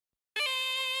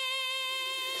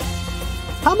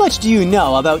How much do you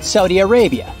know about Saudi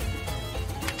Arabia?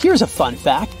 Here's a fun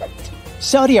fact.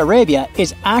 Saudi Arabia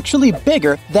is actually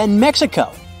bigger than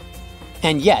Mexico.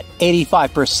 And yet,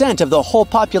 85% of the whole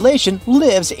population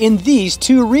lives in these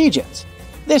two regions.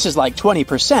 This is like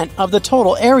 20% of the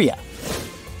total area.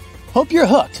 Hope you're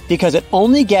hooked because it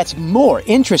only gets more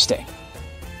interesting.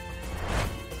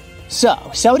 So,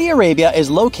 Saudi Arabia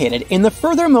is located in the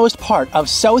furthermost part of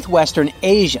southwestern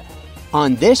Asia,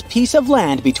 on this piece of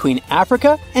land between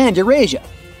Africa and Eurasia,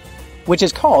 which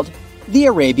is called the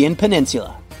Arabian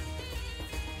Peninsula.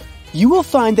 You will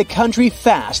find the country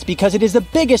fast because it is the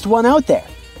biggest one out there.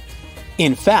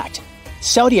 In fact,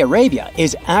 Saudi Arabia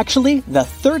is actually the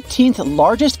 13th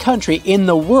largest country in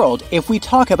the world if we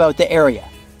talk about the area.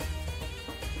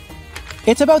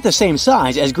 It's about the same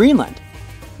size as Greenland.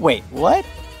 Wait, what?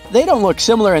 They don't look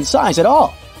similar in size at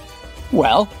all.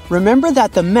 Well, remember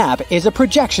that the map is a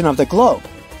projection of the globe.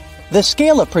 The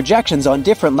scale of projections on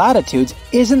different latitudes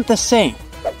isn't the same.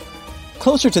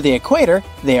 Closer to the equator,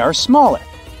 they are smaller.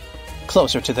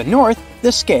 Closer to the north,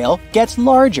 the scale gets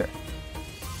larger.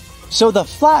 So the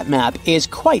flat map is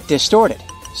quite distorted,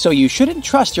 so you shouldn't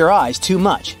trust your eyes too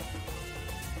much.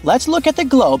 Let's look at the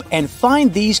globe and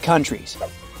find these countries.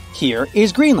 Here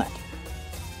is Greenland.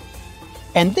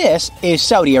 And this is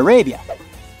Saudi Arabia.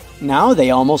 Now they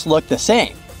almost look the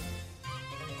same.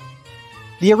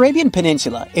 The Arabian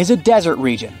Peninsula is a desert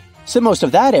region, so most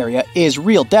of that area is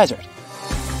real desert.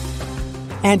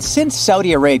 And since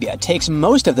Saudi Arabia takes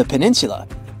most of the peninsula,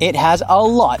 it has a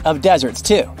lot of deserts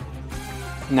too.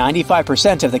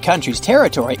 95% of the country's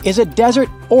territory is a desert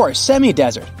or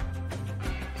semi-desert.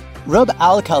 Rub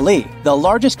al Khali, the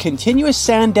largest continuous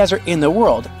sand desert in the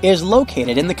world, is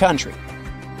located in the country.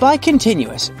 By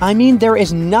continuous, I mean there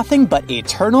is nothing but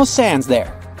eternal sands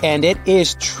there, and it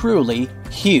is truly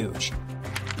huge.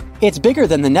 It's bigger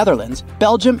than the Netherlands,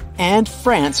 Belgium, and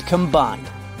France combined.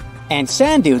 And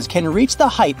sand dunes can reach the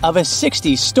height of a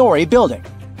 60-story building.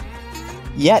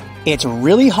 Yet, it's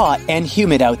really hot and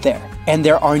humid out there, and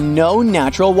there are no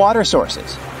natural water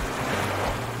sources.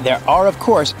 There are, of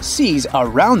course, seas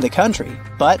around the country,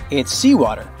 but it's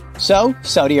seawater. So,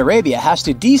 Saudi Arabia has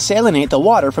to desalinate the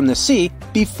water from the sea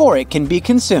before it can be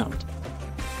consumed.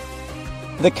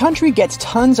 The country gets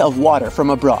tons of water from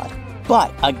abroad,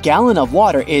 but a gallon of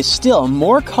water is still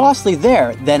more costly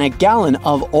there than a gallon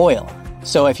of oil.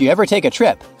 So if you ever take a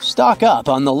trip, stock up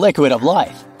on the liquid of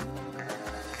life.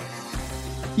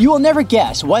 You will never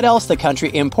guess what else the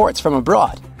country imports from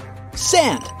abroad.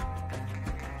 Sand!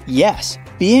 Yes,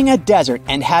 being a desert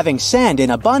and having sand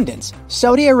in abundance,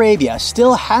 Saudi Arabia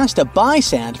still has to buy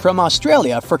sand from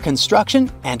Australia for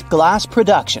construction and glass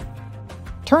production.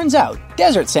 Turns out,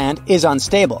 desert sand is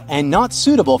unstable and not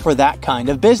suitable for that kind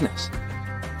of business.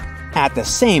 At the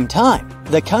same time,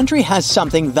 the country has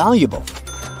something valuable: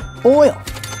 oil.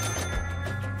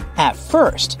 At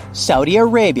first, Saudi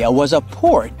Arabia was a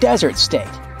poor desert state.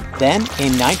 Then,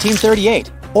 in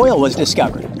 1938, oil was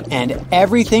discovered, and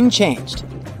everything changed.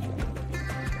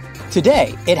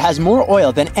 Today, it has more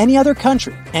oil than any other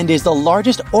country and is the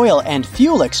largest oil and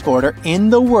fuel exporter in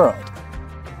the world.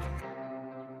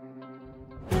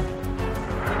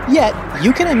 Yet,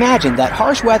 you can imagine that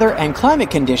harsh weather and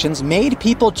climate conditions made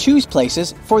people choose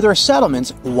places for their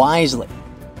settlements wisely.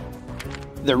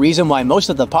 The reason why most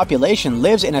of the population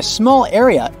lives in a small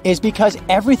area is because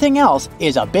everything else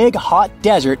is a big hot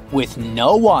desert with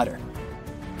no water.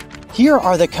 Here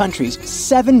are the country's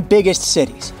 7 biggest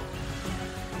cities.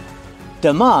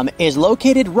 Dammam is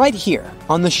located right here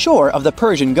on the shore of the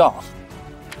Persian Gulf.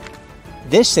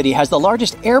 This city has the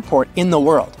largest airport in the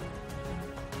world,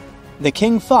 the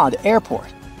King Fahd Airport.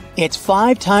 It's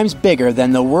 5 times bigger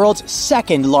than the world's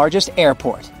 2nd largest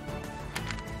airport.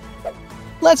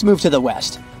 Let's move to the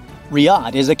west.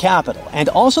 Riyadh is the capital and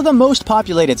also the most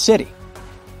populated city.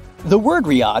 The word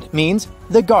Riyadh means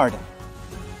the garden.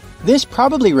 This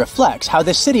probably reflects how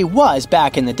the city was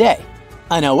back in the day,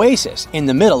 an oasis in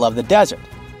the middle of the desert.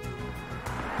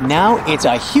 Now it's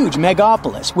a huge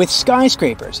megapolis with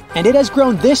skyscrapers, and it has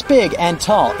grown this big and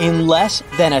tall in less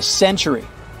than a century.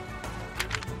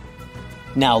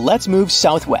 Now let's move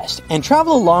southwest and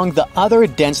travel along the other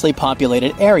densely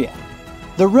populated area.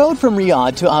 The road from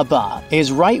Riyadh to Aba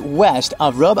is right west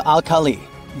of Rub al Khali,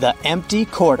 the empty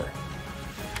quarter.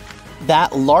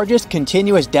 That largest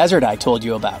continuous desert I told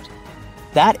you about.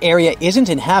 That area isn't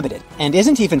inhabited and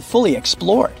isn't even fully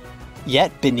explored.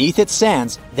 Yet beneath its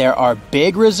sands, there are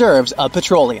big reserves of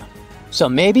petroleum. So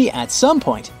maybe at some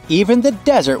point, even the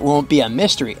desert won't be a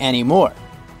mystery anymore.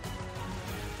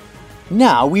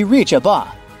 Now we reach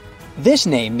Aba. This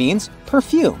name means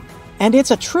perfume, and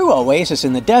it's a true oasis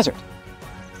in the desert.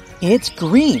 It's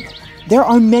green, There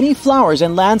are many flowers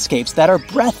and landscapes that are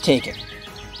breathtaking.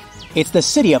 It's the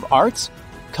city of arts,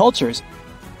 cultures,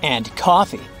 and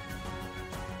coffee.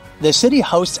 The city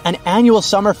hosts an annual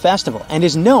summer festival and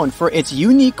is known for its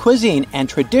unique cuisine and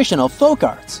traditional folk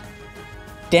arts.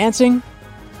 Dancing,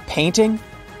 painting,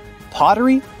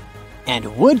 pottery,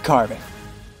 and wood carving.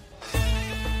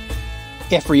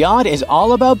 If Riyadh is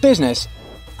all about business,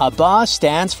 Abha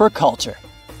stands for culture.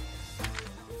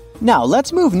 Now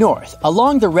let's move north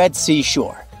along the Red Sea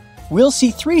shore. We'll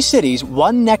see 3 cities,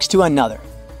 one next to another: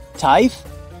 Taif,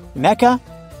 Mecca,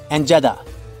 and Jeddah.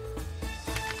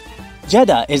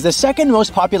 Jeddah is the second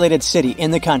most populated city in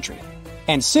the country,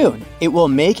 and soon it will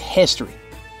make history.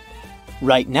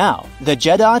 Right now, the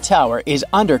Jeddah Tower is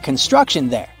under construction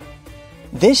there.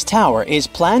 This tower is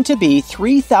planned to be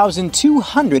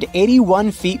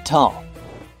 3,281 feet tall.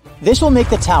 This will make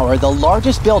the tower the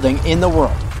largest building in the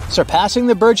world, surpassing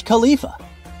the Burj Khalifa.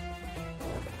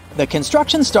 The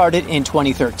construction started in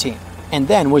 2013 and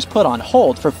then was put on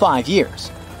hold for 5 years.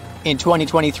 In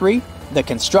 2023, the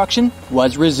construction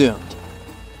was resumed.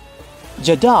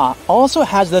 Jeddah also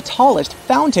has the tallest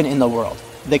fountain in the world,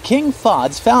 the King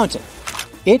Fahd's Fountain.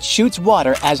 It shoots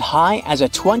water as high as a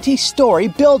 20-story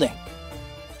building.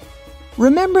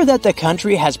 Remember that the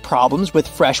country has problems with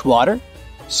fresh water?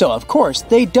 So of course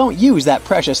they don't use that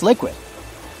precious liquid.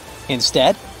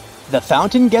 Instead, the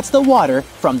fountain gets the water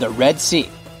from the Red Sea,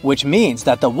 which means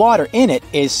that the water in it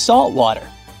is salt water.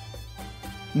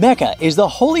 Mecca is the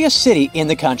holiest city in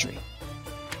the country.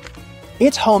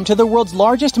 It's home to the world's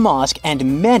largest mosque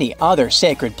and many other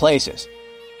sacred places.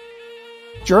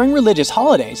 During religious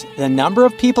holidays, the number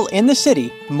of people in the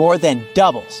city more than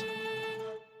doubles.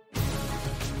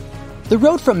 The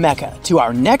road from Mecca to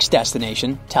our next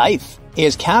destination, Taif,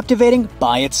 is captivating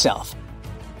by itself.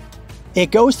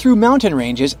 It goes through mountain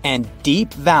ranges and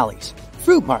deep valleys,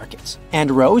 fruit markets, and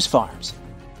rose farms.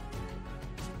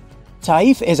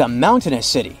 Taif is a mountainous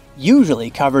city,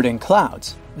 usually covered in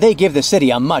clouds. They give the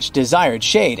city a much-desired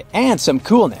shade and some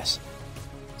coolness.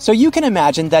 So you can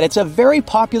imagine that it's a very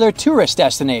popular tourist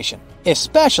destination,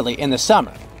 especially in the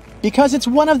summer, because it's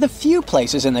one of the few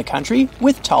places in the country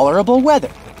with tolerable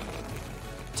weather.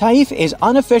 Taif is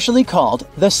unofficially called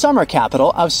the summer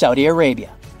capital of Saudi Arabia.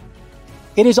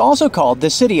 It is also called the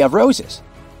City of Roses.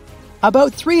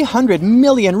 About 300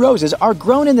 million roses are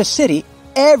grown in the city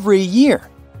every year.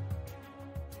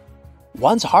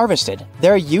 Once harvested,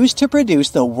 they're used to produce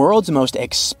the world's most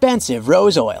expensive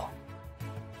rose oil.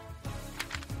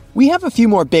 We have a few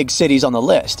more big cities on the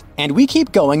list, and we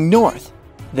keep going north.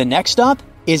 The next stop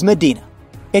is Medina.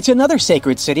 It's another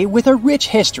sacred city with a rich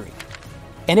history,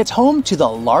 and it's home to the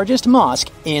largest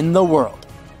mosque in the world.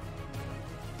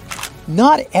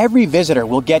 Not every visitor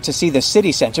will get to see the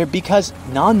city center because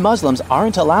non-Muslims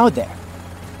aren't allowed there.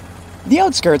 The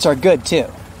outskirts are good too.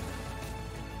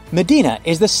 Medina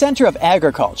is the center of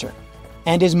agriculture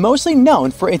and is mostly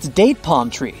known for its date palm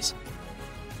trees.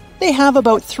 They have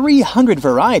about 300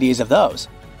 varieties of those.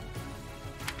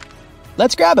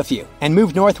 Let's grab a few and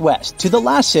move northwest to the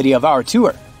last city of our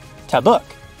tour, Tabuk.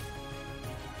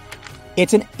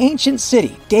 It's an ancient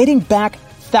city dating back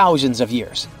thousands of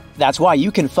years. That's why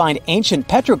you can find ancient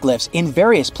petroglyphs in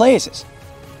various places.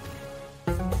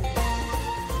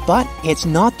 But it's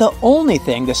not the only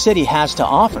thing the city has to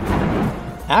offer.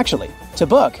 Actually,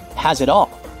 Tabuk has it all.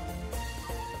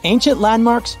 Ancient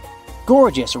landmarks,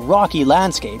 gorgeous rocky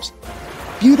landscapes,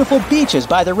 beautiful beaches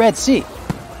by the Red Sea,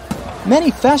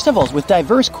 many festivals with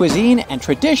diverse cuisine and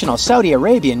traditional Saudi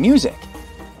Arabian music.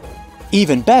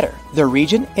 Even better, the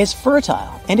region is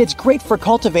fertile and it's great for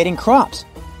cultivating crops.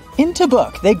 In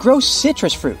Tabuk, they grow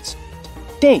citrus fruits,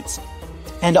 dates,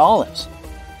 and olives.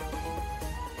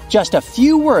 Just a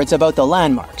few words about the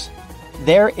landmarks.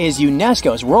 There is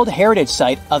UNESCO's World Heritage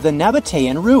Site of the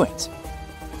Nabatean ruins.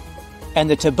 And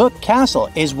the Tabuk Castle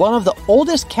is one of the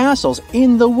oldest castles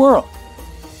in the world.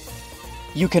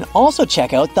 You can also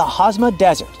check out the Hazma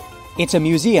Desert. It's a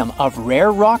museum of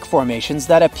rare rock formations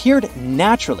that appeared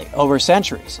naturally over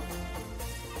centuries.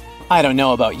 I don't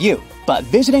know about you, but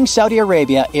visiting Saudi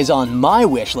Arabia is on my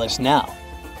wish list now.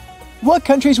 What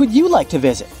countries would you like to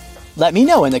visit? Let me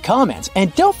know in the comments,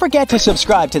 and don't forget to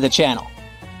subscribe to the channel.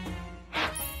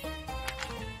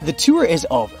 The tour is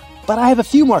over, but I have a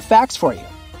few more facts for you.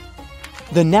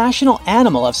 The national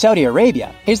animal of Saudi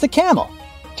Arabia is the camel.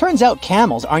 Turns out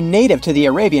camels are native to the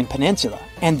Arabian Peninsula,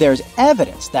 and there's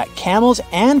evidence that camels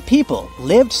and people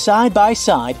lived side by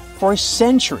side for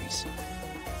centuries.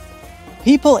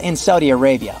 People in Saudi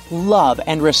Arabia love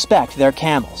and respect their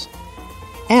camels.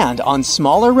 And on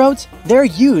smaller roads, they're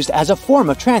used as a form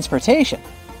of transportation.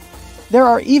 There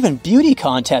are even beauty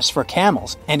contests for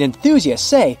camels, and enthusiasts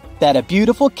say that a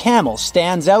beautiful camel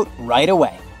stands out right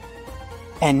away.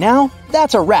 And now,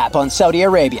 that's a wrap on Saudi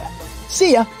Arabia.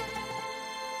 See ya!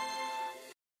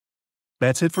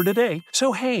 That's it for today.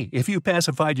 So hey, if you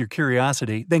pacified your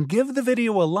curiosity, then give the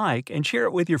video a like and share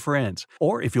it with your friends.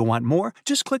 Or if you want more,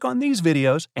 just click on these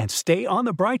videos and stay on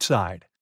the bright side.